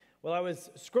Well, I was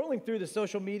scrolling through the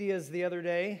social medias the other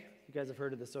day. You guys have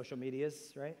heard of the social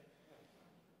medias, right?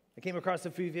 I came across a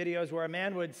few videos where a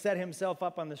man would set himself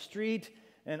up on the street,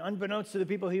 and unbeknownst to the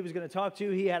people he was going to talk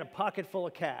to, he had a pocket full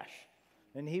of cash.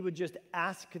 And he would just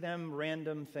ask them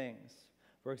random things.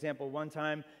 For example, one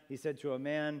time he said to a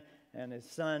man and his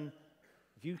son,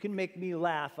 "If you can make me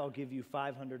laugh, I'll give you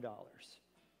 $500.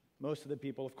 Most of the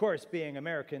people, of course, being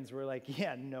Americans, were like,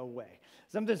 yeah, no way.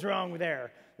 Something's wrong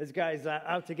there. This guy's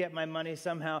out to get my money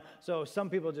somehow. So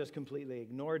some people just completely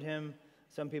ignored him.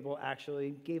 Some people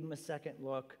actually gave him a second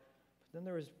look. But then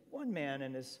there was one man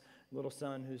and his little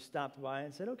son who stopped by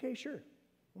and said, okay, sure,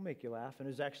 we'll make you laugh. And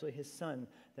it was actually his son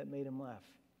that made him laugh.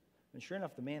 And sure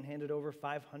enough, the man handed over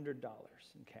 $500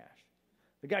 in cash.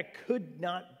 The guy could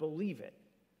not believe it.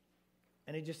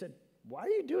 And he just said, why are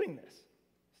you doing this?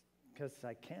 Because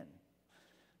I can.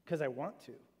 Because I want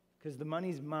to. Because the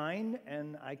money's mine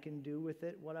and I can do with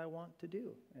it what I want to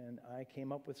do. And I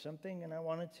came up with something and I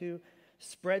wanted to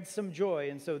spread some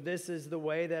joy. And so this is the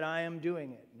way that I am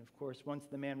doing it. And of course, once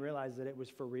the man realized that it was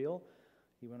for real,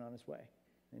 he went on his way.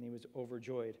 And he was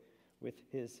overjoyed with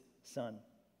his son.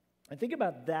 And think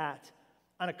about that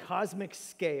on a cosmic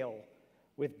scale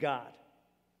with God.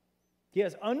 He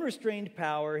has unrestrained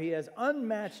power. He has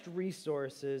unmatched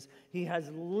resources. He has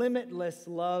limitless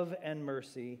love and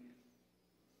mercy.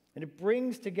 And it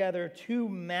brings together two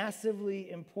massively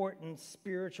important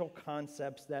spiritual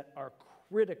concepts that are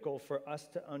critical for us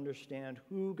to understand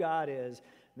who God is,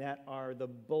 that are the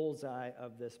bullseye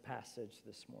of this passage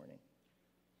this morning.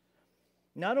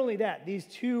 Not only that, these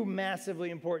two massively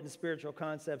important spiritual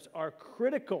concepts are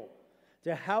critical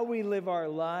to how we live our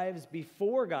lives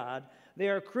before God. They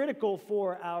are critical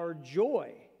for our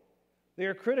joy. They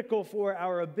are critical for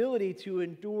our ability to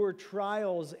endure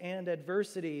trials and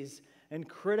adversities, and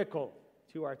critical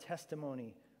to our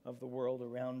testimony of the world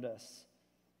around us.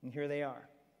 And here they are.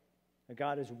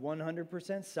 God is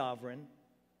 100% sovereign,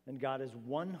 and God is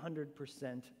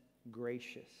 100%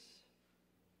 gracious.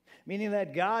 Meaning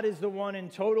that God is the one in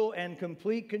total and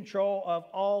complete control of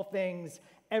all things,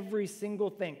 every single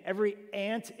thing, every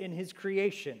ant in his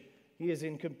creation, he is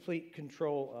in complete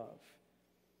control of.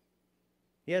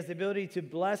 He has the ability to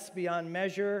bless beyond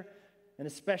measure, and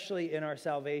especially in our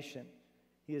salvation.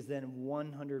 He is then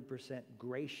 100%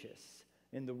 gracious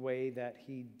in the way that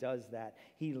he does that.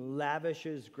 He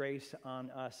lavishes grace on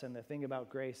us, and the thing about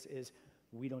grace is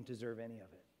we don't deserve any of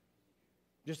it.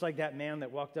 Just like that man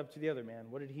that walked up to the other man,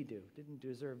 what did he do? Didn't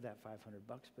deserve that $500,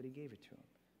 but he gave it to him.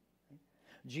 Right?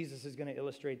 Jesus is going to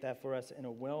illustrate that for us in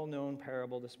a well-known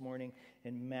parable this morning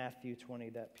in Matthew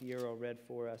 20 that Piero read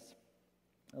for us.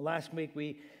 Last week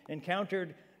we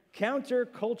encountered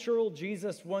counter-cultural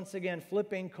Jesus once again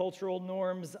flipping cultural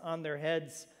norms on their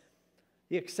heads.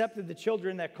 He accepted the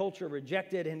children that culture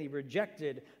rejected, and he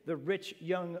rejected the rich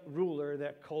young ruler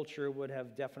that culture would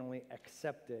have definitely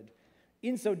accepted.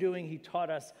 In so doing, he taught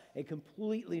us a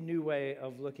completely new way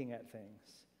of looking at things.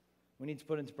 We need to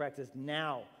put into practice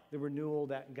now the renewal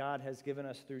that God has given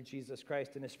us through Jesus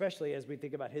Christ, and especially as we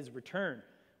think about his return,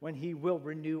 when he will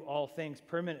renew all things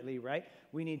permanently, right?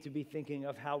 We need to be thinking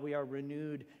of how we are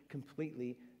renewed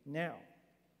completely now.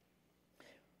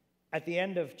 At the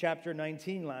end of chapter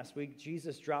 19 last week,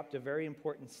 Jesus dropped a very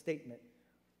important statement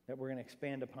that we're going to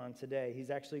expand upon today.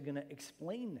 He's actually going to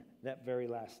explain that very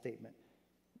last statement.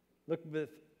 Look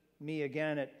with me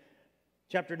again at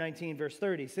chapter 19, verse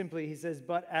 30. Simply, he says,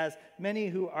 "But as many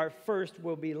who are first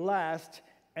will be last,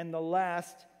 and the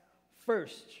last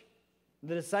first."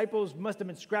 The disciples must have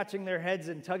been scratching their heads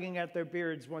and tugging at their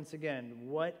beards once again.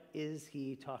 What is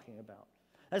he talking about?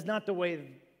 That's not the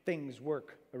way things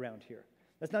work around here.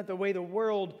 That's not the way the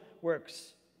world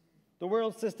works. The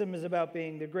world system is about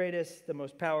being the greatest, the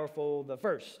most powerful, the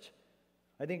first.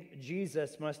 I think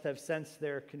Jesus must have sensed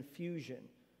their confusion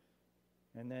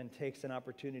and then takes an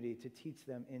opportunity to teach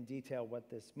them in detail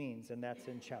what this means, and that's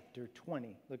in chapter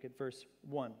 20. Look at verse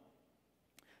 1.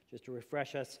 Just to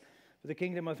refresh us, "For the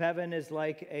kingdom of heaven is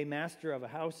like a master of a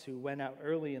house who went out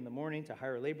early in the morning to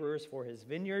hire laborers for his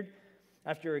vineyard.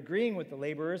 After agreeing with the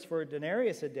laborers for a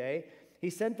denarius a day, he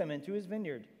sent them into his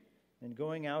vineyard. And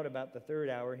going out about the third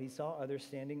hour, he saw others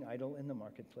standing idle in the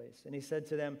marketplace. And he said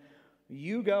to them,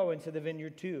 'You go into the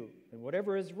vineyard too, and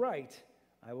whatever is right,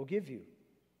 I will give you.'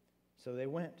 So they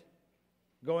went.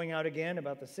 Going out again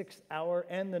about the 6th hour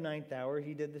and the 9th hour,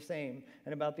 he did the same.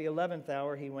 And about the 11th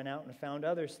hour, he went out and found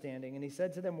others standing. And he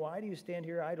said to them, 'Why do you stand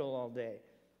here idle all day?'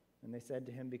 And they said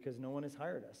to him, 'Because no one has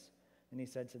hired us.' And he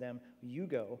said to them, 'You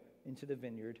go into the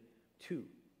vineyard too.'"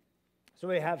 So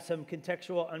we have some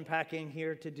contextual unpacking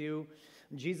here to do.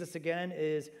 Jesus again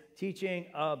is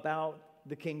teaching about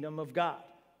the kingdom of God.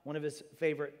 one of his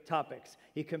favorite topics.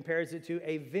 He compares it to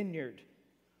a vineyard,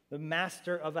 the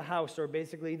master of a house, or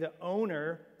basically the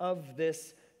owner of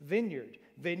this vineyard.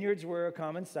 Vineyards were a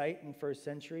common sight in first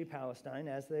century Palestine,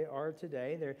 as they are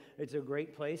today. It's a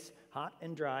great place, hot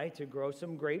and dry, to grow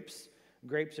some grapes.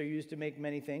 Grapes are used to make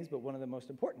many things, but one of the most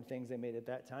important things they made at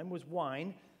that time was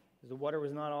wine, because the water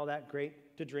was not all that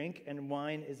great to drink, and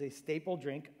wine is a staple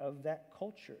drink of that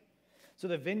culture. So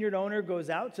the vineyard owner goes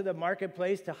out to the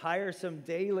marketplace to hire some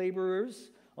day laborers.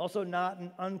 Also not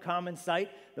an uncommon sight.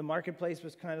 The marketplace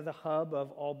was kind of the hub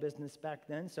of all business back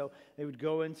then. So they would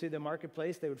go into the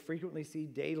marketplace. They would frequently see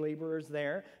day laborers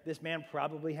there. This man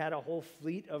probably had a whole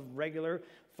fleet of regular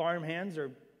farm hands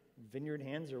or vineyard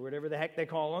hands or whatever the heck they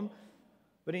call them.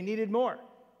 But he needed more.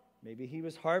 Maybe he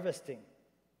was harvesting.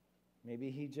 Maybe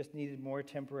he just needed more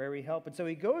temporary help. And so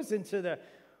he goes into the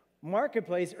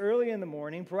marketplace early in the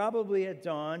morning, probably at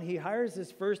dawn. He hires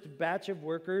his first batch of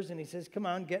workers and he says, come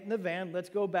on, get in the van. Let's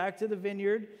go back to the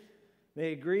vineyard.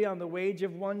 They agree on the wage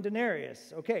of 1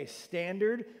 denarius. Okay,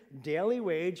 standard daily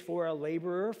wage for a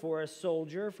laborer, for a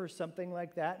soldier, for something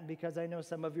like that. And because I know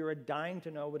some of you are dying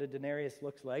to know what a denarius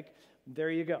looks like,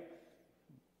 there you go.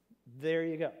 There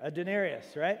you go. A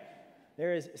denarius, right?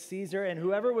 There is Caesar, and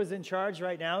whoever was in charge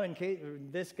right now, in case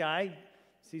this guy,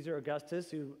 Caesar Augustus,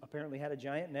 who apparently had a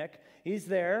giant neck, he's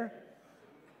there.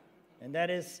 And that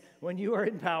is, when you are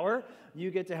in power,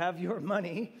 you get to have your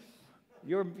money,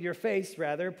 your face,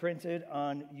 rather, printed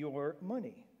on your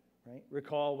money, right?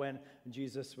 Recall when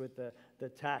Jesus with the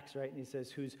tax, right? And he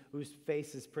says, whose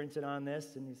face is printed on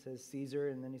this? And he says, Caesar.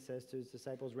 And then he says to his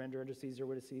disciples, render unto Caesar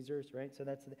what is Caesar's, right? So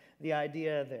that's the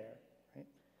idea there, right?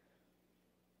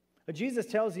 But Jesus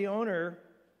tells the owner,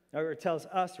 or tells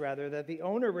us rather, that the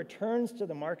owner returns to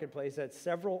the marketplace at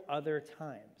several other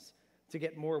times to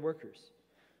get more workers,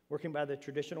 working by the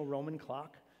traditional Roman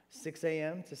clock, 6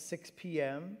 a.m. to 6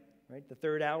 p.m., right? The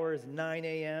third hour is 9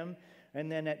 a.m.,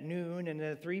 and then at noon, and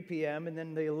then at 3 p.m., and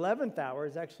then the 11th hour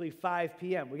is actually 5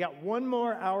 p.m. We got one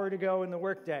more hour to go in the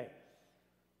workday.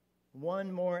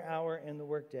 One more hour in the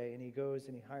workday, and he goes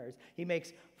and he hires. He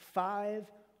makes 5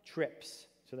 trips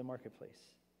to the marketplace.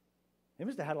 He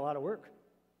must have had a lot of work.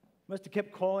 Must have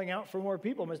kept calling out for more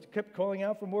people. Must have kept calling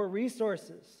out for more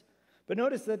resources. But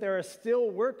notice that there are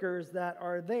still workers that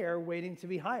are there waiting to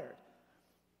be hired.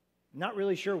 Not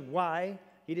really sure why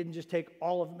he didn't just take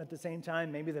all of them at the same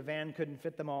time. Maybe the van couldn't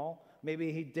fit them all.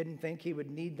 Maybe he didn't think he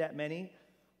would need that many.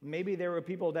 Maybe there were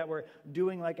people that were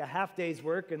doing like a half day's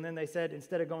work, and then they said,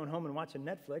 instead of going home and watching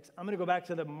Netflix, I'm going to go back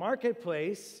to the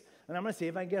marketplace, and I'm going to see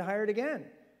if I can get hired again.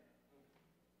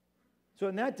 So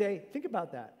in that day, think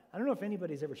about that. I don't know if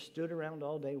anybody's ever stood around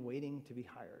all day waiting to be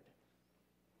hired.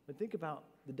 But think about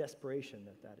the desperation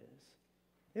that is.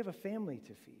 They have a family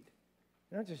to feed.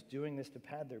 They're not just doing this to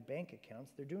pad their bank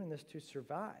accounts. They're doing this to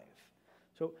survive.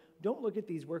 So don't look at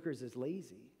these workers as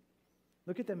lazy.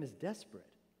 Look at them as desperate.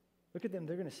 Look at them.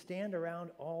 They're going to stand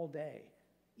around all day.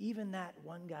 Even that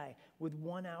one guy with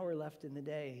 1 hour left in the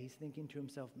day, he's thinking to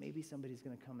himself, maybe somebody's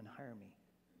going to come and hire me.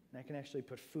 And I can actually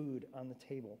put food on the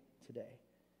table today.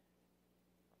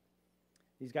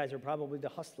 These guys are probably the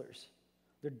hustlers.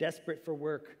 They're desperate for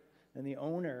work, and the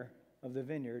owner of the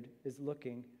vineyard is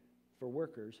looking for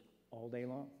workers all day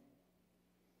long.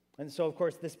 And so, of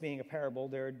course, this being a parable,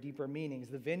 there are deeper meanings.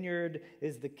 The vineyard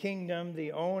is the kingdom.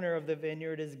 The owner of the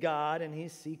vineyard is God, and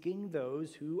he's seeking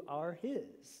those who are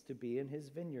his to be in his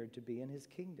vineyard, to be in his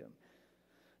kingdom.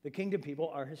 The kingdom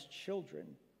people are his children.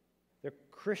 They're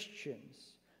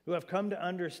Christians who have come to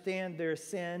understand their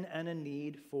sin and a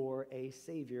need for a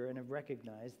Savior and have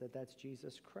recognized that that's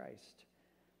Jesus Christ.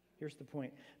 Here's the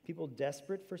point. People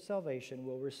desperate for salvation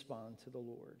will respond to the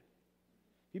Lord.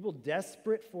 People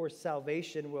desperate for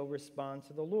salvation will respond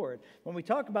to the Lord. When we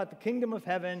talk about the kingdom of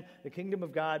heaven, the kingdom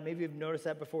of God, maybe you've noticed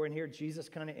that before in here, Jesus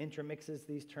kind of intermixes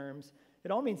these terms. It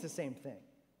all means the same thing.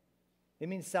 It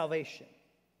means salvation.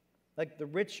 Like the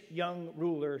rich young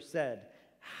ruler said,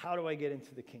 how do I get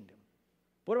into the kingdom?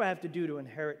 What do I have to do to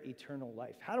inherit eternal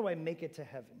life? How do I make it to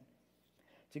heaven?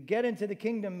 To get into the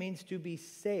kingdom means to be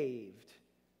saved.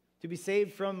 To be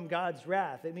saved from God's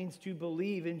wrath. It means to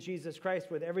believe in Jesus Christ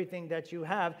with everything that you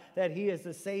have, that he is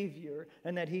the Savior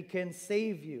and that he can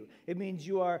save you. It means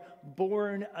you are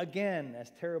born again,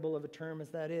 as terrible of a term as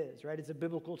that is, right? It's a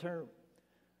biblical term.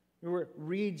 We were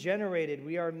regenerated.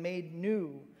 We are made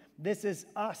new. This is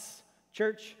us,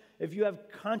 church. If you have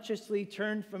consciously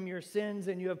turned from your sins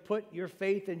and you have put your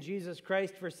faith in Jesus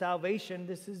Christ for salvation,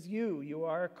 this is you. You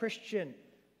are a Christian.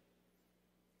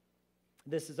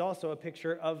 This is also a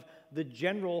picture of the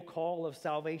general call of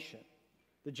salvation.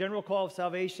 The general call of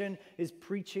salvation is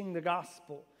preaching the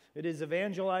gospel. It is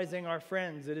evangelizing our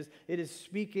friends. It is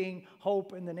speaking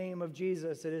hope in the name of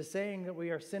Jesus. It is saying that we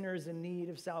are sinners in need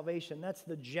of salvation. That's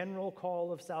the general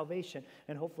call of salvation.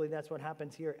 And hopefully that's what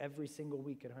happens here every single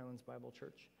week at Highlands Bible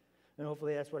Church. And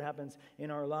hopefully that's what happens in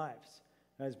our lives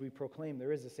as we proclaim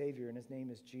there is a Savior and his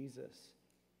name is Jesus.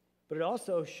 But it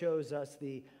also shows us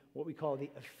what we call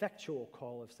the effectual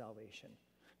call of salvation.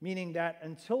 Meaning that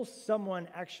until someone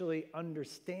actually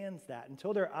understands that,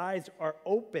 until their eyes are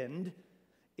opened,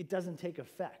 it doesn't take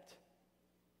effect.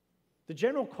 The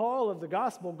general call of the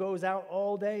gospel goes out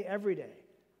all day, every day.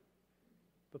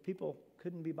 But people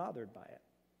couldn't be bothered by it.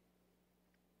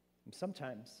 And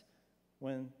sometimes,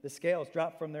 when the scales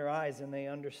drop from their eyes and they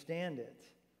understand it,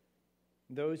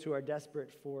 those who are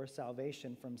desperate for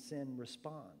salvation from sin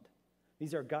respond.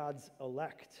 These are God's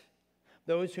elect,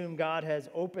 those whom God has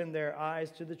opened their eyes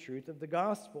to the truth of the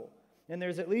gospel. And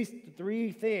there's at least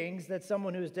 3 things that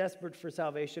someone who is desperate for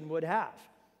salvation would have.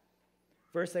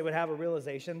 First, they would have a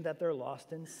realization that they're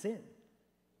lost in sin.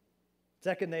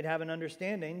 Second, they'd have an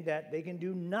understanding that they can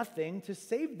do nothing to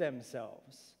save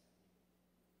themselves.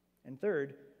 And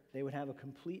third, they would have a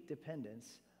complete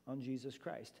dependence on Jesus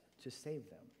Christ to save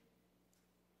them.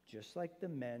 Just like the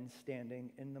men standing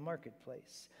in the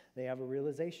marketplace. They have a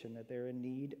realization that they're in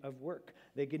need of work.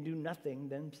 They can do nothing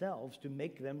themselves to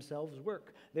make themselves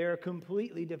work. They are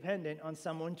completely dependent on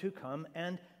someone to come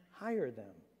and hire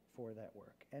them for that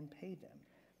work and pay them.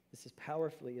 This is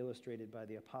powerfully illustrated by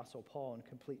the Apostle Paul in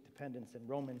complete dependence in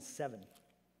Romans 7,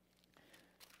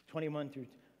 21 through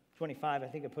 25. I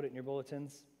think I put it in your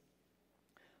bulletins.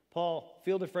 Paul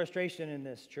fielded frustration in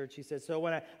this church. He says, so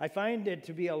when I find it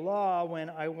to be a law, when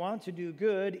I want to do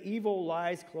good, evil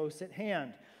lies close at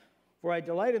hand. For I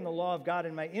delight in the law of God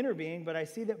in my inner being, but I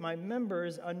see that my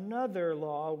members another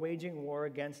law, waging war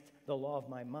against the law of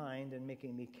my mind and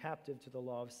making me captive to the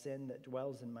law of sin that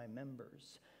dwells in my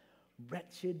members.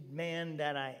 Wretched man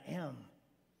that I am,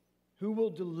 who will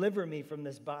deliver me from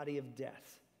this body of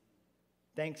death?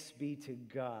 Thanks be to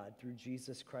God through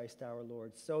Jesus Christ our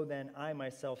Lord. So then I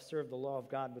myself serve the law of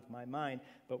God with my mind,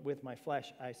 but with my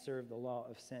flesh I serve the law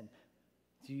of sin.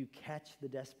 Do you catch the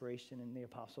desperation in the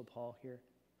Apostle Paul here?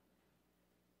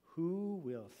 Who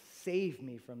will save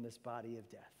me from this body of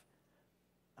death?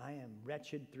 I am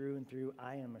wretched through and through.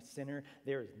 I am a sinner.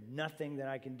 There is nothing that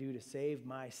I can do to save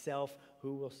myself.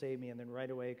 Who will save me? And then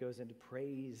right away it goes into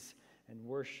praise and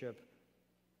worship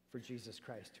for Jesus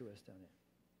Christ who has done it.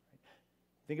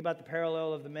 Think about the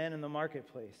parallel of the men in the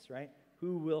marketplace, right?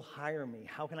 Who will hire me?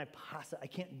 How can I possibly? I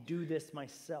can't do this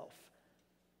myself.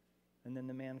 And then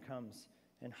the man comes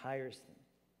and hires them.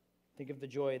 Think of the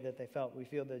joy that they felt. We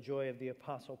feel the joy of the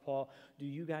Apostle Paul. Do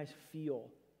you guys feel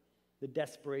the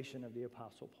desperation of the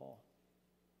Apostle Paul?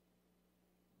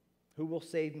 Who will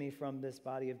save me from this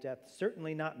body of death?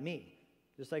 Certainly not me.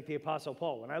 Just like the Apostle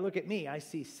Paul. When I look at me, I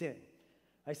see sin.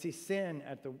 I see sin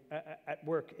at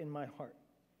work in my heart.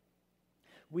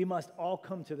 We must all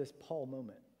come to this Paul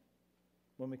moment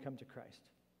when we come to Christ.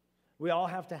 We all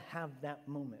have to have that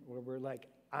moment where we're like,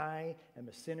 I am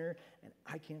a sinner and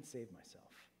I can't save myself.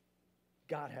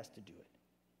 God has to do it.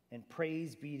 And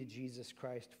praise be to Jesus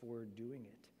Christ for doing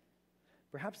it.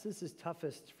 Perhaps this is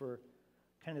toughest for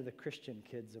kind of the Christian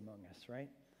kids among us, right?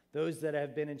 Those that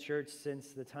have been in church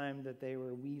since the time that they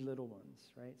were wee little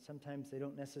ones, right? Sometimes they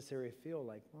don't necessarily feel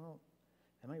like, well,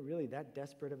 am I really that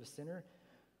desperate of a sinner?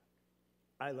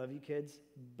 I love you kids,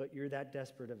 but you're that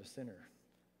desperate of a sinner.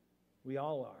 We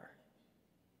all are.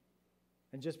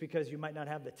 And just because you might not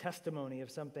have the testimony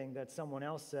of something that someone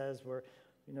else says where,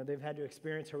 they've had to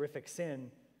experience horrific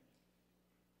sin,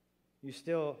 you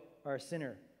still are a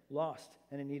sinner, lost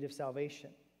and in need of salvation.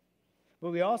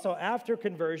 But we also, after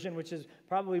conversion, which is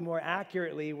probably more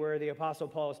accurately where the Apostle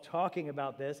Paul is talking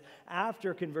about this,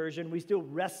 after conversion, we still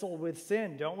wrestle with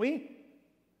sin, don't we?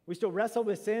 We still wrestle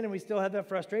with sin and we still have that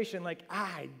frustration like,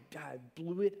 I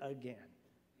blew it again.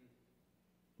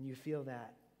 And you feel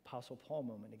that Apostle Paul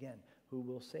moment again. Who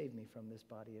will save me from this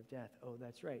body of death? Oh,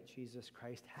 that's right. Jesus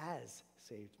Christ has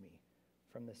saved me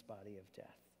from this body of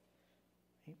death.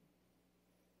 Right?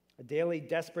 A daily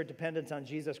desperate dependence on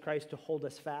Jesus Christ to hold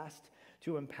us fast,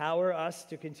 to empower us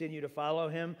to continue to follow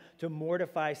him, to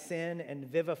mortify sin and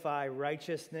vivify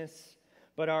righteousness.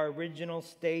 But our original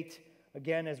state,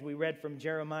 again, as we read from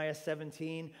Jeremiah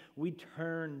 17, we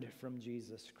turned from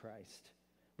Jesus Christ.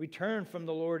 We turned from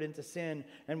the Lord into sin,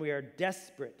 and we are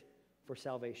desperate for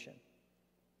salvation.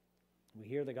 We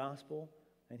hear the gospel,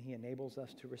 and he enables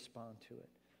us to respond to it.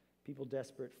 People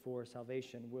desperate for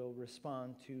salvation will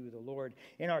respond to the Lord.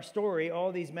 In our story,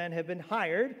 all these men have been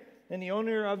hired, and the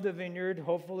owner of the vineyard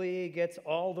hopefully gets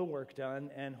all the work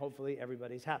done, and hopefully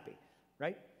everybody's happy,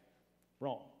 right?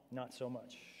 Wrong. not so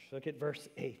much. Look at verse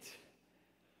 8. It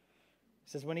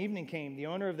says, when evening came, the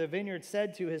owner of the vineyard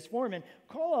said to his foreman,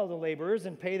 call all the laborers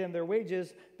and pay them their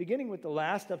wages, beginning with the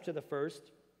last up to the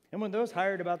first. And when those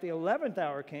hired about the 11th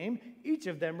hour came, each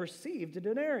of them received a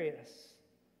denarius.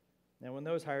 Now when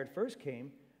those hired first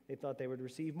came, they thought they would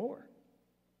receive more.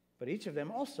 But each of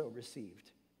them also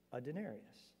received a denarius.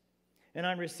 And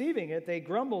on receiving it, they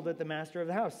grumbled at the master of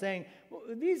the house, saying, well,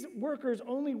 these workers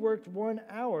only worked 1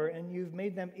 hour, and you've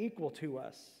made them equal to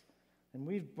us. And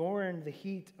we've borne the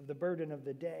heat of the burden of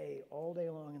the day all day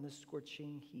long in the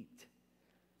scorching heat.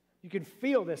 You can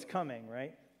feel this coming,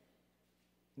 right?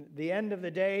 At the end of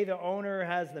the day, the owner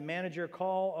has the manager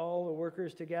call all the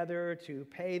workers together to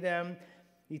pay them.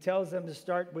 He tells them to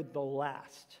start with the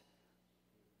last.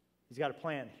 He's got a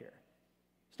plan here.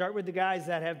 Start with the guys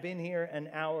that have been here an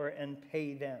hour and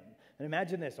pay them. And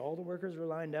imagine this, all the workers are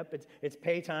lined up. It's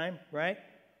pay time, right?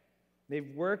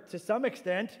 They've worked to some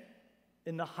extent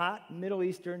in the hot Middle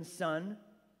Eastern sun,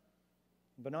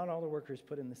 but not all the workers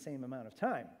put in the same amount of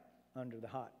time under the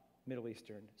hot Middle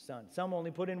Eastern sun. Some only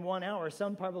put in 1 hour,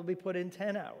 some probably put in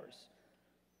 10 hours.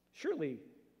 Surely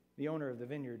the owner of the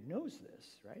vineyard knows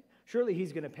this, right? Surely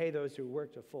he's going to pay those who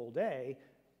worked a full day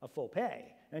a full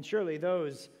pay. And surely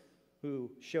those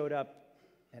who showed up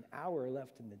an hour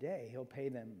left in the day, he'll pay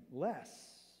them less,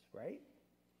 right?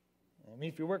 I mean,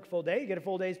 if you work a full day, you get a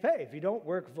full day's pay. If you don't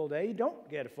work a full day, you don't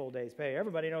get a full day's pay.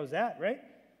 Everybody knows that, right?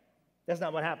 That's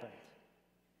not what happened.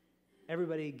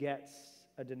 Everybody gets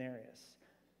a denarius.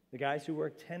 The guys who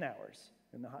work 10 hours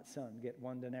in the hot sun get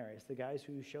 1 denarius. The guys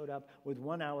who showed up with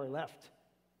 1 hour left,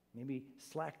 maybe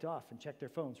slacked off and checked their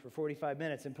phones for 45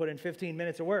 minutes and put in 15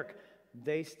 minutes of work,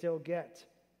 they still get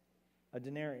a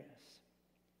denarius.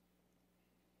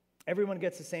 Everyone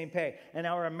gets the same pay. And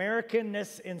our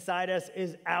Americanness inside us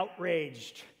is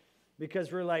outraged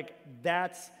because we're like,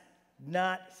 that's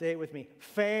not, say it with me,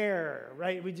 fair,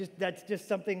 right? That's just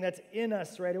something that's in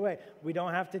us right away. We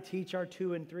don't have to teach our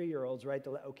 2- and 3-year-olds, right?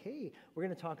 Okay, we're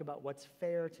going to talk about what's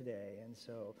fair today. And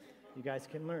so you guys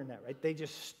can learn that, right? They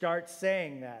just start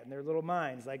saying that in their little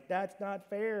minds, like, that's not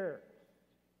fair,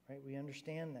 right? We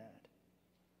understand that.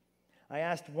 I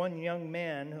asked one young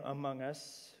man among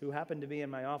us who happened to be in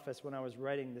my office when I was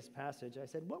writing this passage, I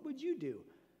said, what would you do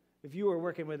if you were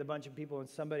working with a bunch of people and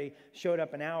somebody showed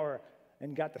up an hour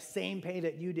and got the same pay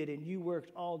that you did and you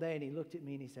worked all day? And he looked at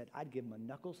me and he said, I'd give him a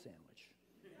knuckle sandwich.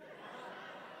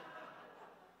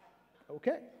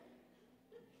 Okay.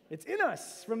 It's in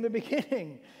us from the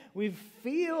beginning. We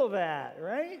feel that,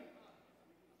 right?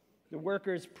 The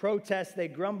workers protest, they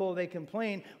grumble, they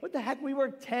complain. What the heck? We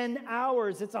work 10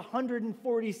 hours. It's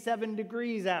 147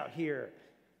 degrees out here.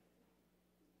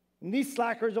 And these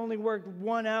slackers only worked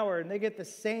 1 hour and they get the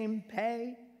same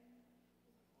pay.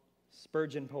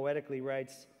 Spurgeon poetically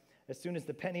writes, as soon as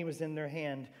the penny was in their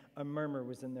hand, a murmur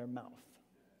was in their mouth.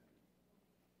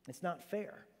 It's not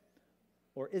fair.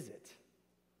 Or is it?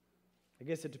 I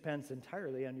guess it depends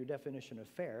entirely on your definition of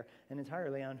fair and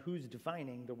entirely on who's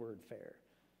defining the word fair.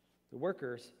 The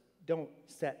workers don't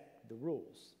set the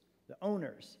rules. The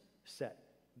owners set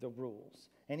the rules.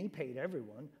 And he paid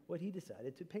everyone what he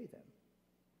decided to pay them.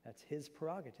 That's his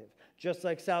prerogative. Just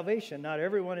like salvation, not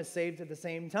everyone is saved at the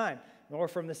same time, nor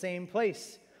from the same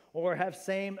place, or have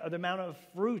same amount of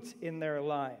fruit in their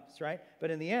lives, right?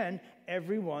 But in the end,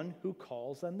 everyone who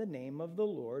calls on the name of the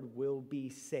Lord will be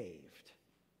saved.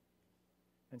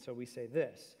 And so we say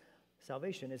this,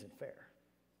 salvation isn't fair.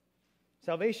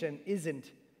 Salvation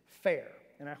isn't fair.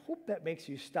 And I hope that makes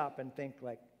you stop and think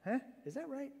like, is that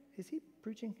right? Is he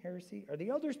preaching heresy? Are the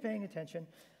elders paying attention?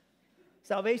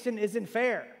 Salvation isn't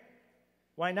fair.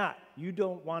 Why not? You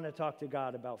don't want to talk to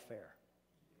God about fair.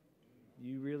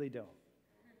 You really don't.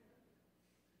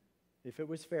 If it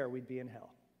was fair, we'd be in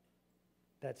hell.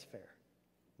 That's fair.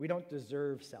 We don't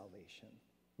deserve salvation.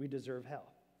 We deserve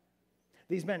hell.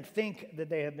 These men think that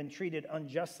they have been treated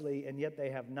unjustly, and yet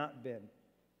they have not been.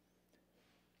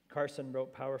 Carson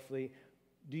wrote powerfully,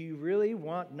 do you really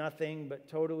want nothing but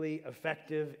totally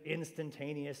effective,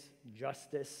 instantaneous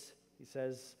justice? He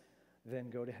says, then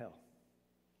go to hell.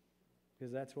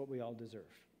 Because that's what we all deserve.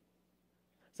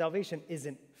 Salvation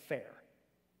isn't fair.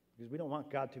 Because we don't want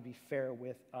God to be fair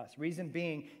with us. Reason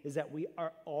being is that we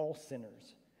are all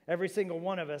sinners. Every single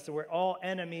one of us, we're all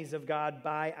enemies of God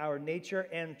by our nature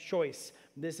and choice.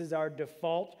 This is our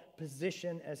default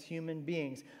position as human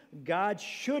beings. God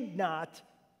should not,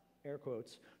 air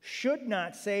quotes, should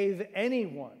not save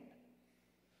anyone.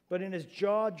 But in his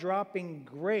jaw-dropping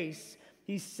grace,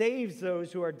 he saves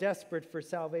those who are desperate for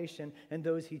salvation and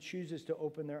those he chooses to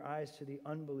open their eyes to the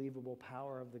unbelievable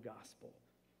power of the gospel.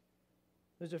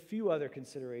 There's a few other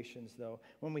considerations, though,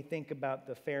 when we think about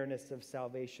the fairness of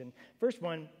salvation. First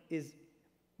one is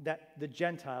that the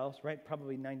Gentiles, right,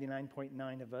 probably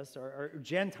 99.9 of us are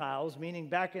Gentiles, meaning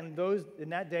back in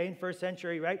that day, in first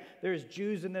century, right, there's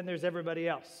Jews and then there's everybody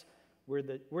else. We're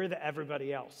the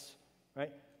everybody else,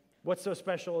 right? What's so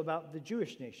special about the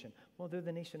Jewish nation? Well, they're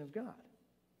the nation of God.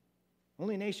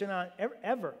 Only nation on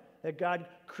ever that God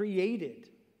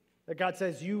created. That God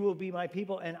says, you will be my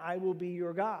people and I will be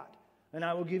your God. And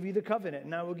I will give you the covenant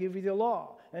and I will give you the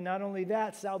law. And not only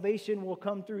that, salvation will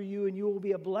come through you and you will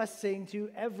be a blessing to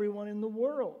everyone in the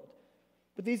world.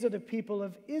 But these are the people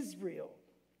of Israel.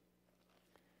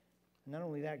 And not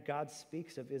only that, God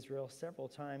speaks of Israel several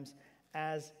times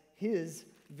as his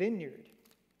vineyard.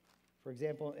 For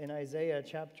example, in Isaiah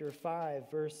chapter 5,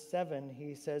 verse 7,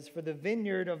 he says, "For the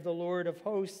vineyard of the Lord of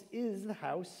hosts is the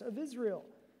house of Israel,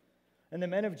 and the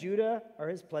men of Judah are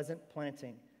his pleasant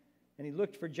planting. And he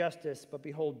looked for justice, but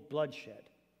behold, bloodshed.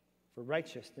 For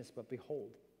righteousness, but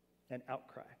behold, an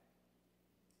outcry."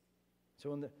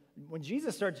 So when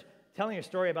Jesus starts telling a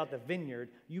story about the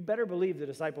vineyard, you better believe the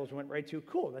disciples went right to,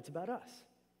 cool, that's about us.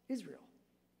 Israel.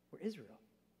 We're Israel.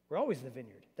 We're always the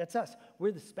vineyard. That's us.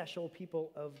 We're the special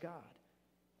people of God.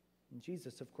 And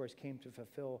Jesus, of course, came to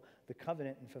fulfill the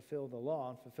covenant and fulfill the law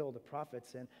and fulfill the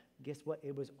prophets. And guess what?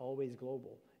 It was always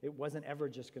global. It wasn't ever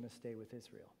just going to stay with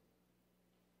Israel.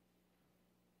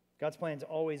 God's plan's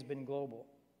always been global.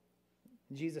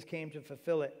 And Jesus came to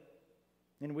fulfill it.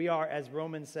 And we are, as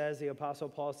Romans says, the Apostle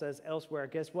Paul says elsewhere,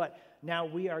 guess what? Now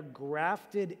we are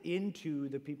grafted into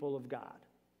the people of God.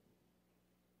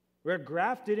 We're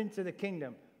grafted into the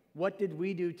kingdom. What did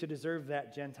we do to deserve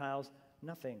that, Gentiles?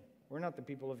 Nothing. We're not the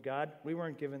people of God. We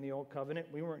weren't given the old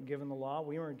covenant. We weren't given the law.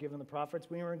 We weren't given the prophets.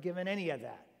 We weren't given any of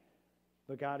that.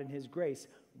 But God, in his grace,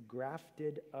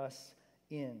 grafted us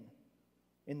in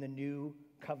the new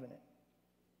covenant.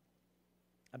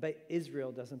 I bet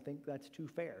Israel doesn't think that's too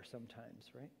fair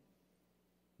sometimes, right?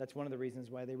 That's one of the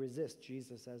reasons why they resist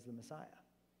Jesus as the Messiah.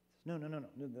 No,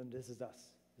 this is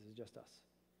us. This is just us.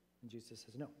 And Jesus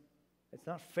says, no, it's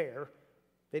not fair.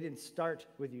 They didn't start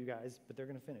with you guys, but they're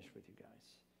going to finish with you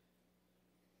guys.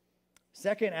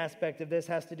 Second aspect of this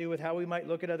has to do with how we might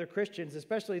look at other Christians,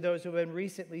 especially those who have been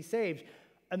recently saved.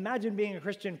 Imagine being a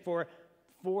Christian for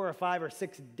 4 or 5 or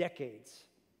 6 decades.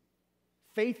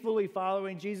 Faithfully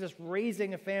following Jesus,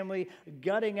 raising a family,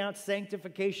 gutting out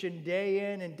sanctification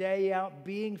day in and day out,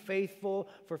 being faithful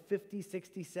for 50,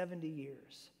 60, 70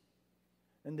 years.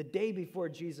 And the day before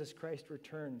Jesus Christ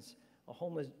returns, a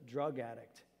homeless drug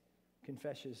addict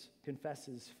confesses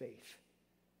faith.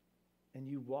 And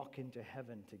you walk into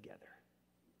heaven together.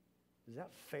 Is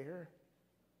that fair?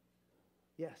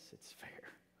 Yes, it's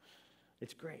fair.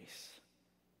 It's grace.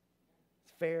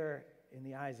 It's fair in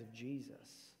the eyes of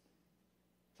Jesus.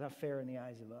 It's not fair in the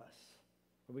eyes of us.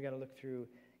 But we got to look through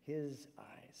his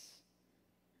eyes.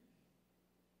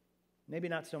 Maybe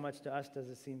not so much to us does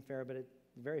it seem fair, but it's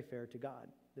very fair to God,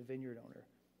 the vineyard owner.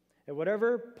 At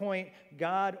whatever point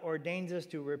God ordains us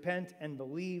to repent and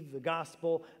believe the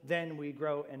gospel, then we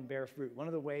grow and bear fruit. One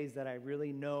of the ways that I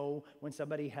really know when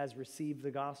somebody has received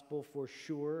the gospel for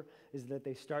sure is that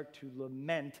they start to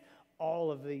lament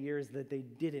all of the years that they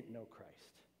didn't know Christ.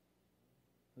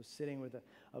 I was sitting with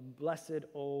a blessed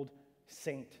old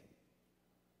saint,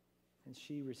 and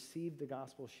she received the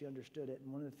gospel. She understood it,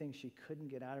 and one of the things she couldn't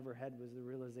get out of her head was the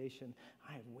realization,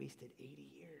 I have wasted 80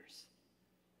 years.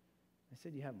 I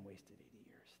said, you haven't wasted 80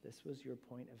 years. This was your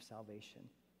point of salvation.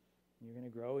 You're going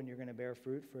to grow and you're going to bear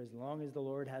fruit for as long as the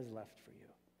Lord has left for you.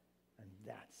 And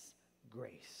that's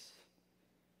grace.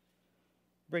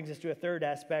 Brings us to a third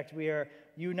aspect. We are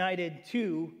united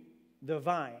to the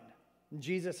vine.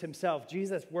 Jesus himself.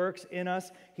 Jesus works in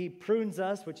us. He prunes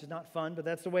us, which is not fun, but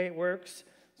that's the way it works,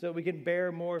 so that we can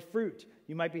bear more fruit.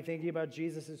 You might be thinking about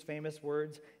Jesus' famous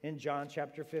words in John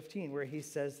chapter 15, where he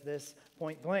says this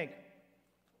point blank.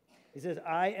 He says,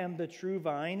 I am the true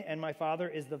vine, and my Father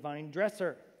is the vine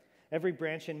dresser. Every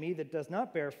branch in me that does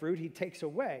not bear fruit, he takes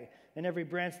away. And every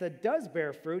branch that does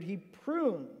bear fruit, he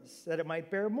prunes, that it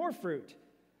might bear more fruit.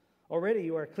 Already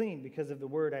you are clean because of the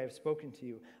word I have spoken to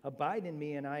you. Abide in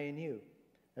me, and I in you.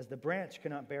 As the branch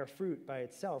cannot bear fruit by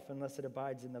itself unless it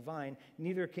abides in the vine,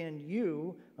 neither can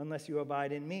you unless you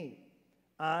abide in me.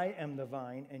 I am the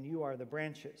vine, and you are the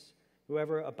branches.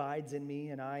 Whoever abides in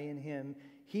me and I in him,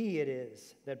 he it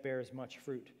is that bears much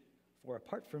fruit. For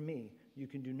apart from me, you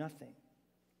can do nothing.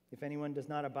 If anyone does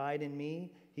not abide in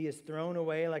me, he is thrown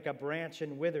away like a branch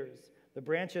and withers. The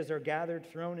branches are gathered,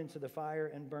 thrown into the fire,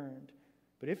 and burned.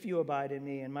 But if you abide in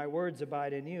me and my words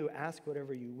abide in you, ask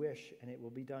whatever you wish, and it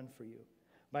will be done for you.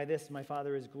 By this my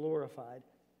Father is glorified,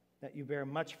 that you bear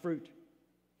much fruit,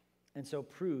 and so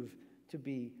prove to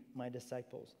be my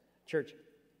disciples. Church,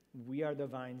 we are the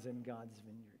vines in God's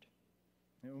vineyard.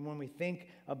 And when we think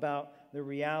about the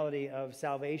reality of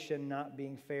salvation not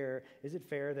being fair, is it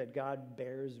fair that God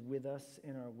bears with us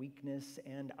in our weakness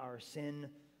and our sin?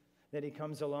 That he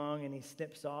comes along and he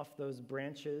snips off those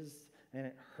branches and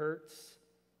it hurts,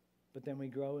 but then we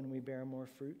grow and we bear more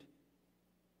fruit?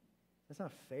 That's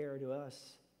not fair to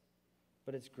us,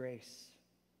 but it's grace.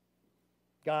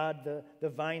 God, the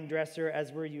vine dresser,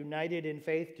 as we're united in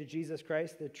faith to Jesus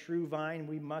Christ, the true vine,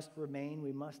 we must remain,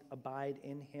 we must abide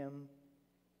in him.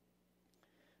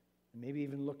 And maybe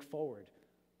even look forward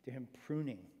to him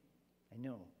pruning. I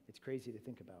know it's crazy to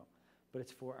think about, but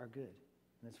it's for our good,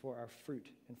 and it's for our fruit,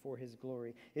 and for his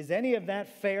glory. Is any of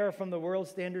that fair from the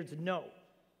world's standards? No.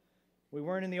 We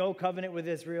weren't in the old covenant with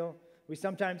Israel. We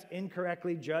sometimes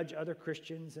incorrectly judge other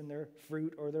Christians and their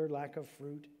fruit or their lack of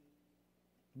fruit.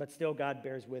 But still, God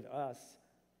bears with us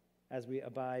as we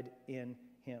abide in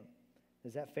him.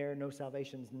 Is that fair? No,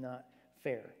 salvation's not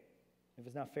fair. If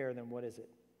it's not fair, then what is it?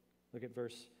 Look at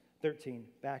verse 13,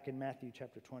 back in Matthew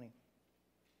chapter 20.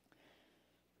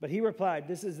 But he replied,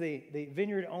 this is the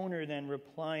vineyard owner then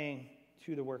replying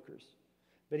to the workers.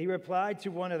 But he replied to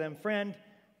one of them, friend,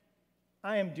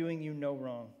 I am doing you no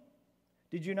wrong.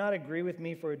 Did you not agree with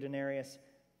me for a denarius?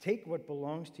 Take what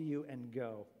belongs to you and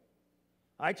go.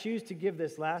 I choose to give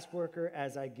this last worker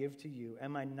as I give to you.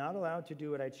 Am I not allowed to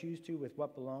do what I choose to with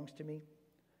what belongs to me?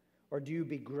 Or do you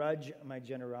begrudge my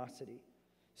generosity?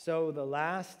 So the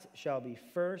last shall be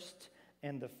first,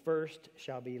 and the first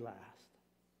shall be last.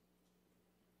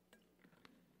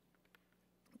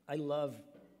 I love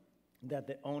that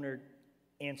the owner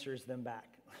answers them back.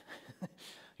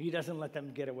 He doesn't let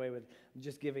them get away with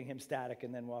just giving him static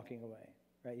and then walking away.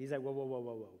 Right? He's like,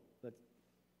 whoa. Let's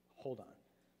hold on.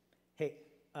 Hey,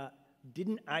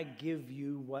 didn't I give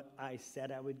you what I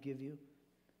said I would give you?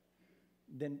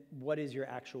 Then what is your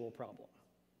actual problem?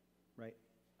 Right?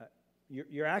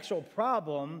 Your actual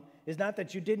problem is not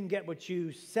that you didn't get what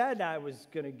you said I was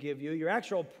going to give you. Your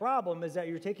actual problem is that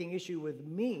you're taking issue with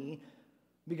me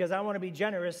because I want to be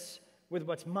generous with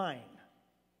what's mine.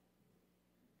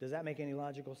 Does that make any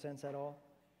logical sense at all?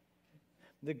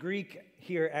 The Greek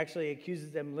here actually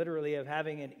accuses them literally of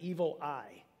having an evil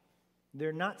eye.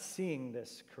 They're not seeing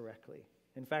this correctly.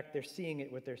 In fact, they're seeing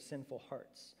it with their sinful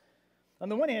hearts. On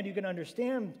the one hand, you can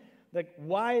understand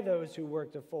why those who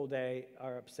worked a full day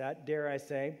are upset. Dare I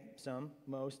say, some,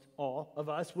 most, all of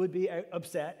us would be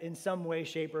upset in some way,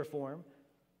 shape, or form,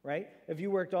 right? If you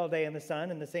worked all day in the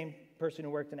sun and the same person who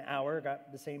worked an hour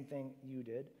got the same thing you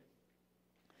did.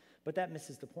 But that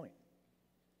misses the point.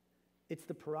 It's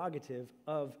the prerogative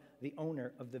of the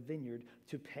owner of the vineyard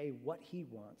to pay what he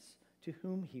wants to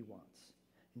whom he wants.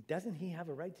 And doesn't he have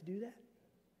a right to do that?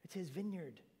 It's his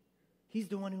vineyard. He's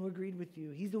the one who agreed with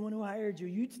you. He's the one who hired you.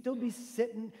 You'd still be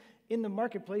sitting in the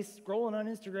marketplace scrolling on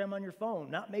Instagram on your phone,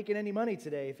 not making any money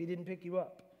today if he didn't pick you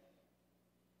up.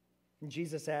 And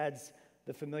Jesus adds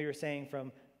the familiar saying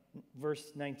from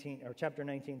verse 19 or chapter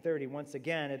 19:30 once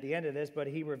again at the end of this, but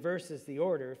he reverses the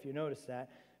order, if you notice that,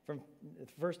 from the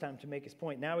first time to make his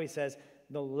point. Now he says,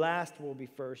 the last will be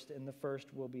first and the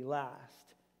first will be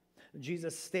last.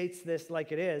 Jesus states this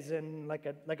like it is and like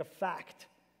a fact.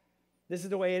 This is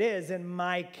the way it is in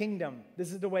my kingdom.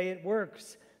 This is the way it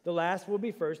works. The last will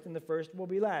be first and the first will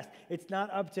be last. It's not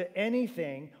up to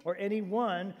anything or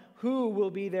anyone who will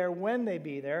be there when they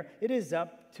be there. It is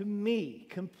up to me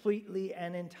completely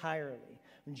and entirely.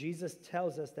 And Jesus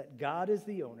tells us that God is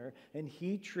the owner and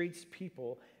he treats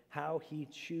people how he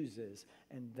chooses.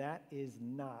 And that is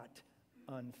not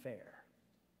unfair.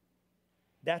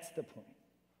 That's the point.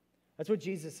 That's what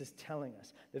Jesus is telling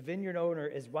us. The vineyard owner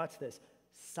is, watch this,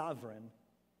 sovereign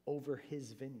over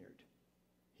his vineyard.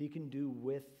 He can do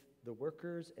with the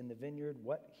workers in the vineyard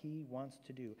what he wants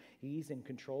to do. He's in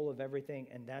control of everything,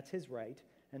 and that's his right,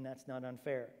 and that's not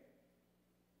unfair.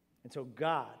 And so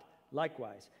God,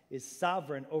 likewise, is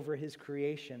sovereign over his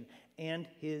creation and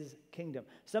his kingdom.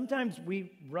 Sometimes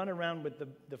we run around with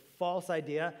the false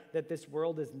idea that this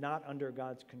world is not under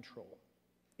God's control.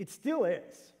 It still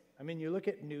is. I mean, you look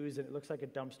at news and it looks like a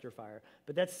dumpster fire,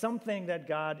 but that's something that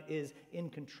God is in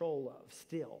control of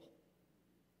still.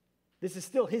 This is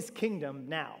still his kingdom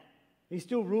now. He's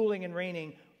still ruling and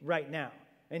reigning right now,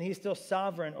 and he's still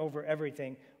sovereign over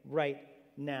everything right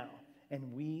now.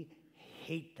 And we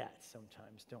hate that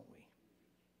sometimes, don't we?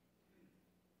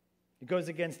 It goes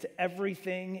against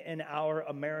everything in our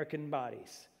American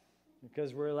bodies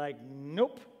because we're like,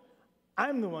 nope,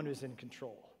 I'm the one who's in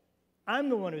control. I'm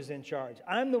the one who's in charge.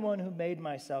 I'm the one who made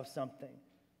myself something.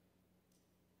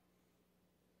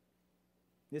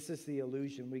 This is the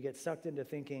illusion. We get sucked into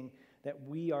thinking that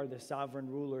we are the sovereign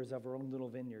rulers of our own little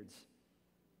vineyards,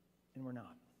 and we're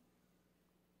not.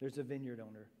 There's a vineyard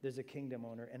owner, there's a kingdom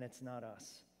owner, and it's not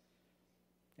us.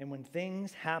 And when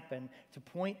things happen to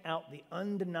point out the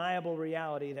undeniable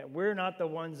reality that we're not the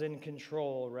ones in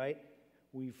control, right?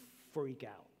 We freak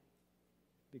out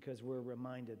because we're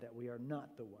reminded that we are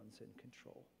not the ones in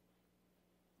control.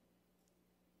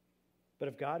 But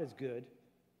if God is good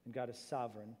and God is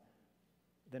sovereign,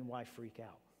 then why freak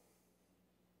out?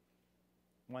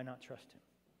 Why not trust him?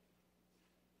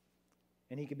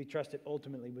 And he can be trusted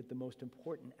ultimately with the most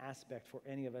important aspect for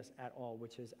any of us at all,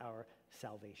 which is our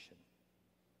salvation.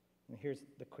 And here's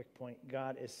the quick point.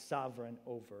 God is sovereign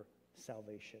over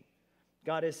salvation.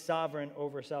 God is sovereign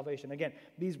over salvation. Again,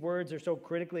 these words are so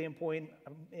critically important.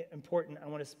 I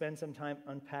want to spend some time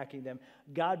unpacking them.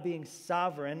 God being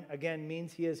sovereign, again,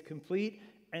 means he has complete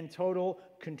and total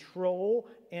control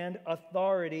and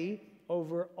authority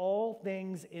over all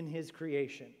things in his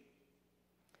creation.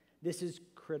 This is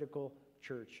critical,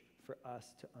 church, for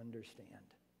us to understand.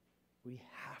 We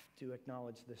have to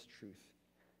acknowledge this truth.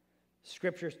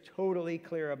 Scripture's totally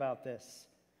clear about this.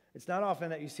 It's not often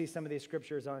that you see some of these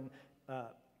scriptures on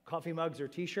coffee mugs or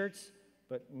t-shirts,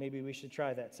 but maybe we should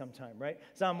try that sometime, right?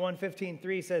 Psalm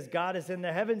 115:3 says, God is in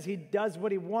the heavens, he does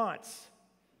what he wants.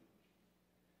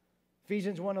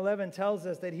 Ephesians 1:11 tells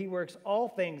us that he works all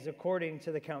things according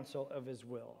to the counsel of his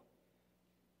will.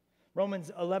 Romans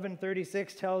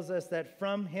 11:36 tells us that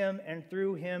from him and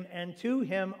through him and to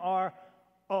him are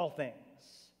all things.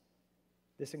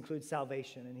 This includes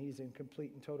salvation, and he's in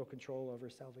complete and total control over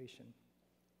salvation.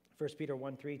 1 Peter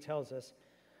 1:3 tells us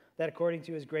that according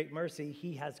to his great mercy,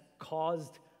 he has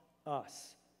caused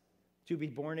us to be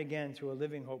born again to a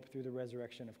living hope through the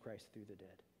resurrection of Christ through the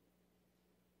dead.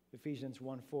 Ephesians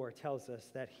 1:4 tells us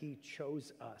that he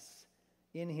chose us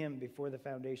in him before the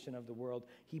foundation of the world.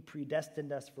 He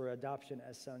predestined us for adoption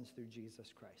as sons through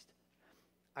Jesus Christ.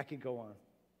 I could go on.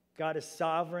 God is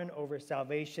sovereign over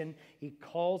salvation. He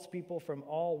calls people from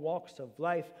all walks of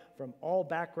life, from all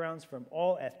backgrounds, from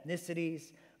all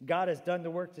ethnicities. God has done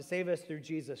the work to save us through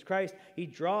Jesus Christ. He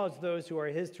draws those who are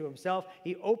his to himself.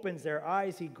 He opens their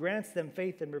eyes. He grants them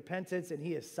faith and repentance, and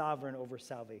he is sovereign over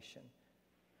salvation.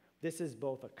 This is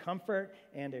both a comfort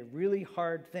and a really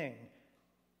hard thing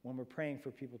when we're praying for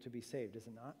people to be saved, is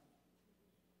it not?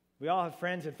 We all have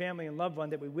friends and family and loved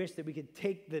ones that we wish that we could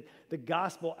take the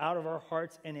gospel out of our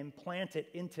hearts and implant it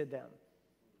into them.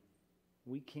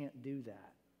 We can't do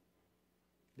that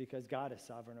because God is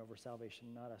sovereign over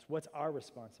salvation, not us. What's our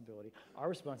responsibility? Our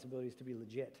responsibility is to be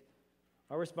legit.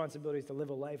 Our responsibility is to live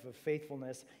a life of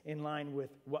faithfulness in line with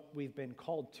what we've been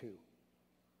called to.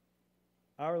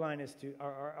 Our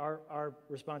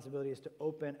responsibility is to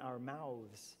open our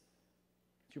mouths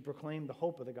to proclaim the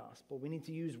hope of the gospel. We need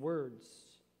to use words,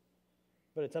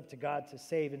 but it's up to God to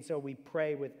save, and so we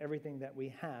pray with everything that we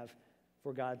have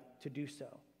for God to do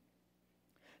so.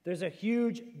 There's a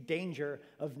huge danger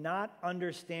of not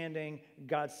understanding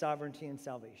God's sovereignty and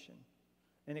salvation,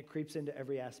 and it creeps into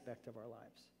every aspect of our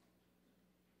lives.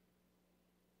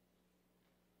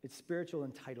 It's spiritual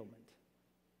entitlement.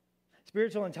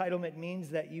 Spiritual entitlement means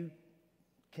that you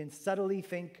can subtly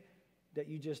think that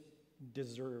you just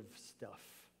deserve stuff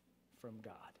from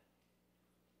God.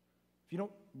 If you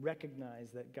don't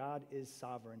recognize that God is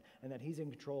sovereign and that he's in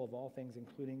control of all things,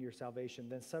 including your salvation,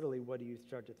 then subtly what do you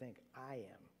start to think? I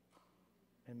am.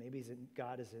 And maybe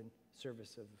God is in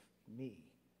service of me.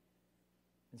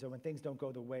 And so when things don't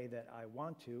go the way that I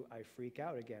want to, I freak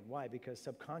out again. Why? Because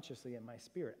subconsciously in my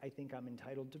spirit, I think I'm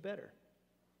entitled to better.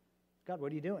 God,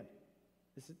 what are you doing?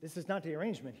 This is not the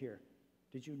arrangement here.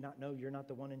 Did you not know you're not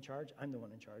the one in charge? I'm the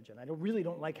one in charge, and I really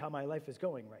don't like how my life is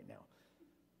going right now.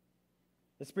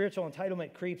 The spiritual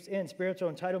entitlement creeps in.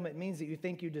 Spiritual entitlement means that you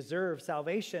think you deserve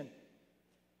salvation.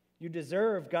 You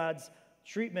deserve God's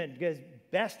treatment, God's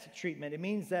best treatment. It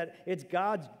means that it's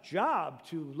God's job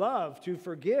to love, to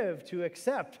forgive, to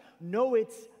accept. No,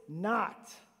 it's not.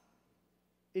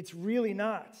 It's really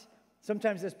not.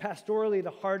 Sometimes it's pastorally the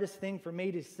hardest thing for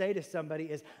me to say to somebody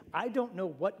is, I don't know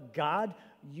what God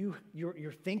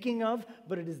you're thinking of,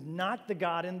 but it is not the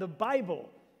God in the Bible.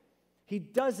 He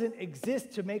doesn't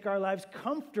exist to make our lives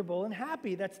comfortable and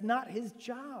happy. That's not his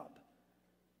job.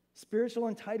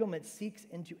 Spiritual entitlement seeks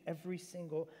into every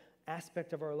single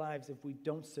aspect of our lives if we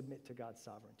don't submit to God's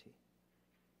sovereignty.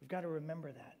 We've got to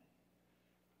remember that.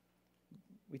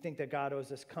 We think that God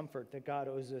owes us comfort, that God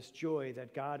owes us joy,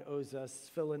 that God owes us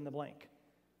fill in the blank.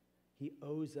 He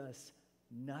owes us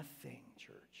nothing,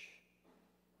 church.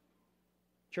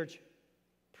 Church,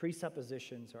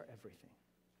 presuppositions are everything.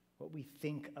 What we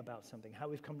think about something, how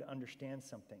we've come to understand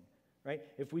something, right?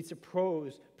 If we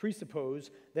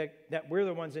presuppose that we're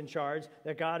the ones in charge,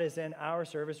 that God is in our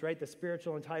service, right? The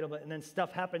spiritual entitlement, and then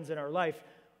stuff happens in our life,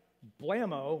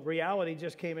 blammo, reality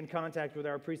just came in contact with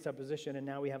our presupposition, and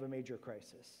now we have a major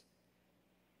crisis.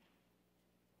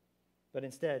 But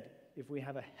instead, if we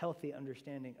have a healthy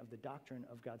understanding of the doctrine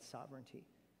of God's sovereignty,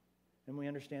 and we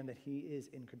understand that he is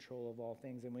in control of all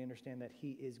things, and we understand that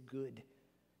he is good,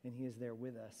 and he is there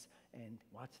with us, and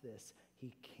watch this,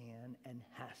 he can and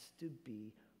has to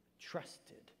be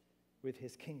trusted with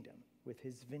his kingdom, with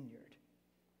his vineyard.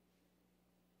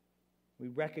 We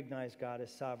recognize God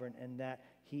as sovereign and that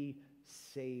he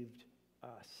saved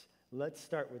us. Let's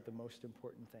start with the most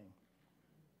important thing.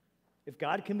 If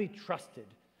God can be trusted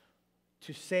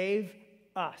to save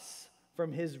us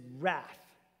from his wrath,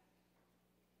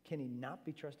 can he not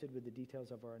be trusted with the details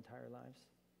of our entire lives?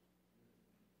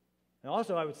 And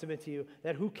also, I would submit to you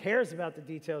that who cares about the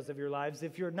details of your lives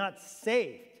if you're not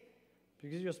saved?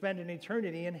 Because you'll spend an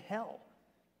eternity in hell.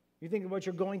 You think what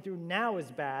you're going through now is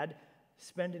bad,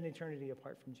 spend an eternity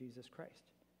apart from Jesus Christ.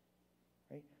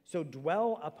 Right? So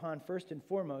dwell upon, first and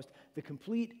foremost, the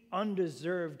complete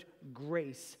undeserved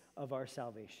grace of our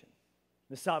salvation.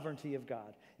 The sovereignty of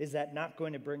God. Is that not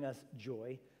going to bring us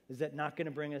joy? Is that not going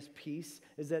to bring us peace?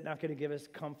 Is that not going to give us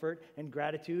comfort and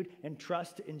gratitude and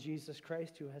trust in Jesus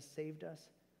Christ who has saved us?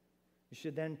 We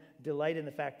should then delight in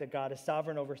the fact that God is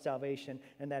sovereign over salvation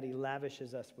and that he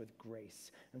lavishes us with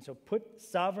grace. And so put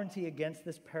sovereignty against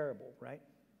this parable, right?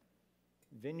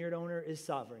 Vineyard owner is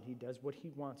sovereign. He does what he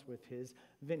wants with his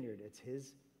vineyard. It's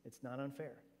his. It's not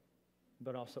unfair.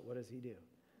 But also, what does he do?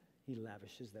 He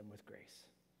lavishes them with grace.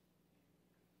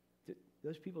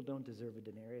 Those people don't deserve a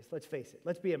denarius. Let's face it.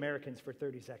 Let's be Americans for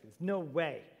 30 seconds. No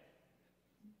way.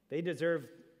 They deserve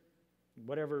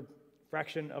whatever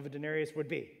fraction of a denarius would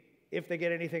be, if they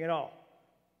get anything at all.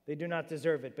 They do not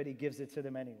deserve it, but he gives it to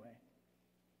them anyway.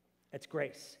 It's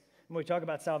grace. When we talk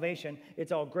about salvation,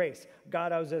 it's all grace.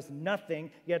 God owes us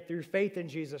nothing, yet through faith in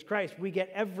Jesus Christ, we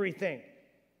get everything.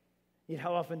 Yet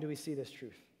how often do we see this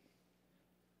truth?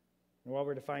 And while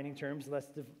we're defining terms, let's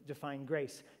define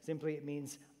grace. Simply, it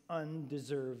means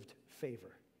undeserved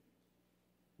favor.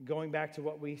 Going back to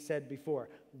what we said before,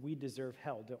 we deserve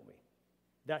hell, don't we?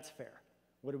 That's fair.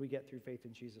 What do we get through faith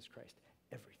in Jesus Christ?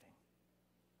 Everything.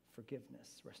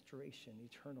 Forgiveness, restoration,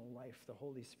 eternal life, the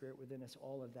Holy Spirit within us,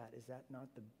 all of that. Is that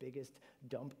not the biggest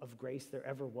dump of grace there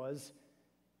ever was?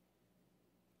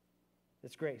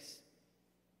 It's grace.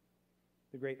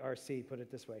 The great R.C. put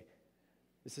it this way.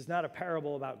 This is not a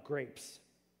parable about grapes.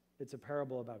 It's a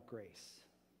parable about grace.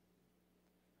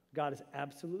 God is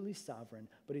absolutely sovereign,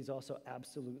 but he's also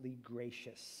absolutely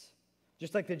gracious.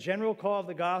 Just like the general call of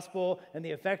the gospel and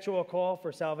the effectual call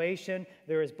for salvation,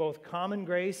 there is both common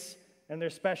grace and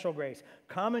there's special grace.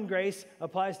 Common grace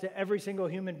applies to every single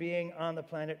human being on the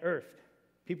planet Earth.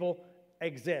 People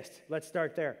exist. Let's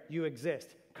start there. You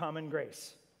exist. Common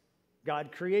grace.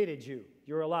 God created you.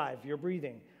 You're alive. You're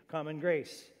breathing. Common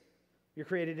grace. You're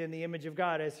created in the image of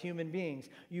God as human beings.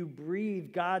 You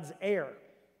breathe God's air.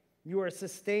 You are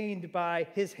sustained by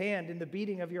his hand in the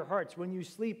beating of your hearts. When you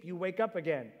sleep, you wake up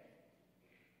again.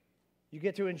 You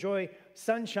get to enjoy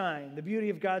sunshine, the beauty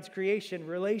of God's creation,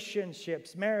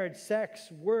 relationships, marriage,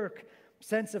 sex, work,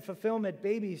 sense of fulfillment,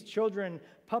 babies, children,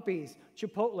 puppies,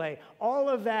 Chipotle. All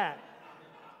of that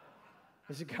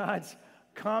is God's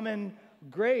common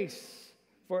grace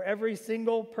for every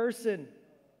single person.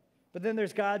 But then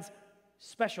there's God's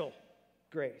special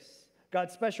grace.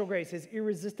 God's special grace, his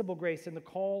irresistible grace, and the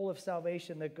call of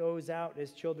salvation that goes out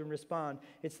as children respond.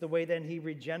 It's the way then he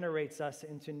regenerates us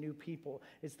into new people.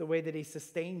 It's the way that he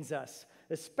sustains us,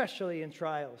 especially in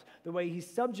trials. The way he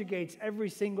subjugates every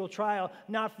single trial,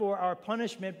 not for our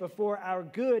punishment, but for our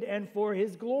good and for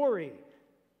his glory.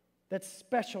 That's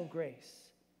special grace.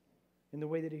 In the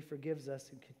way that he forgives us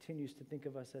and continues to think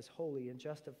of us as holy and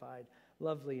justified,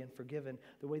 lovely and forgiven,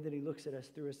 the way that he looks at us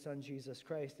through his son, Jesus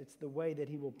Christ. It's the way that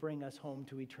he will bring us home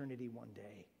to eternity one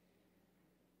day.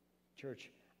 Church,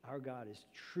 our God is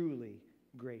truly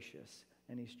gracious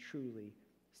and he's truly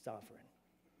sovereign.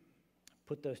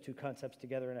 Put those two concepts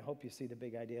together and I hope you see the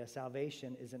big idea.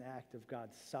 Salvation is an act of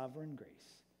God's sovereign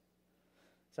grace.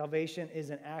 Salvation is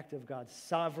an act of God's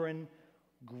sovereign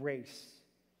grace.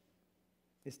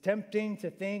 It's tempting to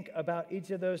think about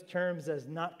each of those terms as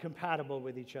not compatible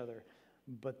with each other,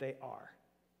 but they are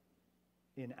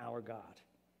in our God.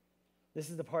 This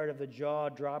is the part of the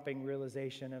jaw-dropping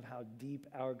realization of how deep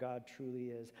our God truly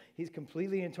is. He's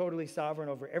completely and totally sovereign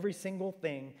over every single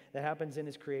thing that happens in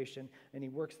his creation, and he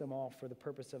works them all for the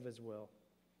purpose of his will.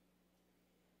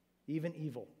 Even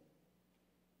evil.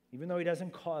 Even though he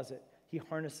doesn't cause it, He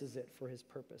harnesses it for his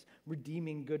purpose,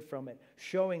 redeeming good from it,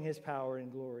 showing his power and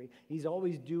glory. He's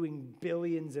always doing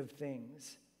billions of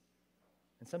things.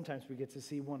 And sometimes we get to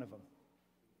see one of them.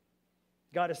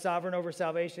 God is sovereign over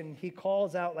salvation. He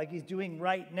calls out like he's doing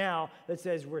right now that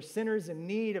says we're sinners in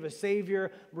need of a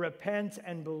Savior. Repent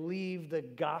and believe the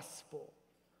gospel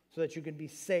so that you can be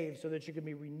saved, so that you can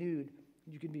be renewed,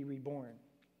 you can be reborn.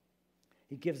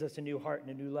 He gives us a new heart and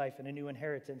a new life and a new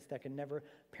inheritance that can never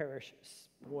perish,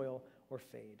 spoil, or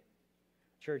fade.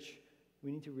 Church,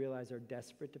 we need to realize our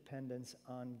desperate dependence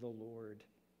on the Lord.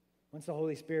 Once the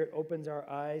Holy Spirit opens our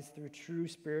eyes through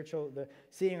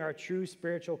seeing our true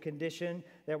spiritual condition,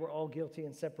 that we're all guilty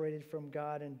and separated from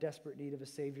God in desperate need of a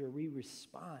Savior, we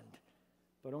respond,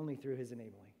 but only through his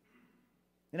enabling.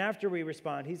 And after we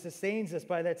respond, he sustains us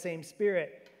by that same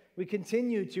Spirit. We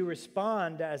continue to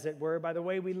respond, as it were, by the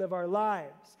way we live our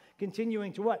lives,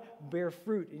 continuing to what? Bear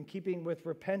fruit in keeping with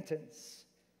repentance,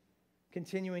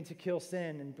 continuing to kill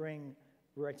sin and bring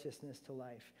righteousness to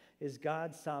life. Is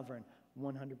God sovereign?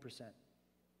 100%.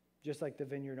 Just like the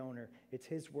vineyard owner, it's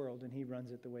his world and he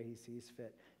runs it the way he sees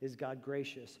fit. Is God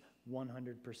gracious?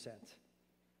 100%.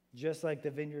 Just like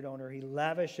the vineyard owner, he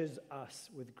lavishes us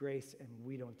with grace and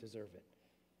we don't deserve it.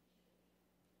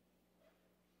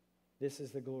 This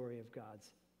is the glory of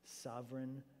God's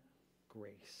sovereign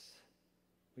grace.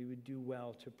 We would do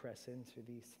well to press into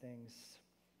these things.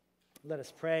 Let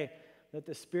us pray that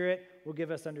the Spirit will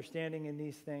give us understanding in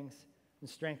these things and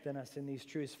strengthen us in these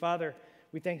truths. Father,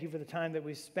 we thank you for the time that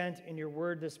we spent in your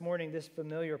word this morning, this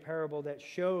familiar parable that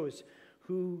shows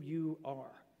who you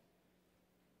are.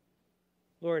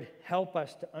 Lord, help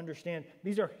us to understand.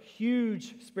 These are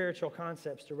huge spiritual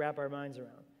concepts to wrap our minds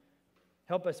around.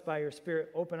 Help us by your Spirit,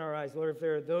 open our eyes. Lord, if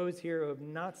there are those here who have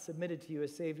not submitted to you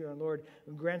as Savior and Lord,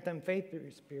 grant them faith through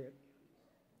your Spirit.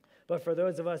 But for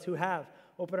those of us who have,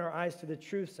 open our eyes to the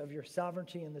truths of your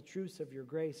sovereignty and the truths of your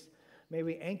grace. May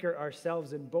we anchor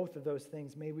ourselves in both of those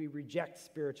things. May we reject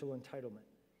spiritual entitlement.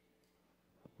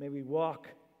 May we walk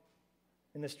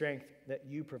in the strength that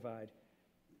you provide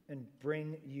and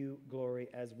bring you glory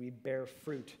as we bear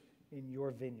fruit in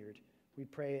your vineyard. We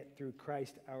pray it through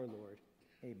Christ our Lord.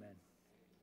 Amen.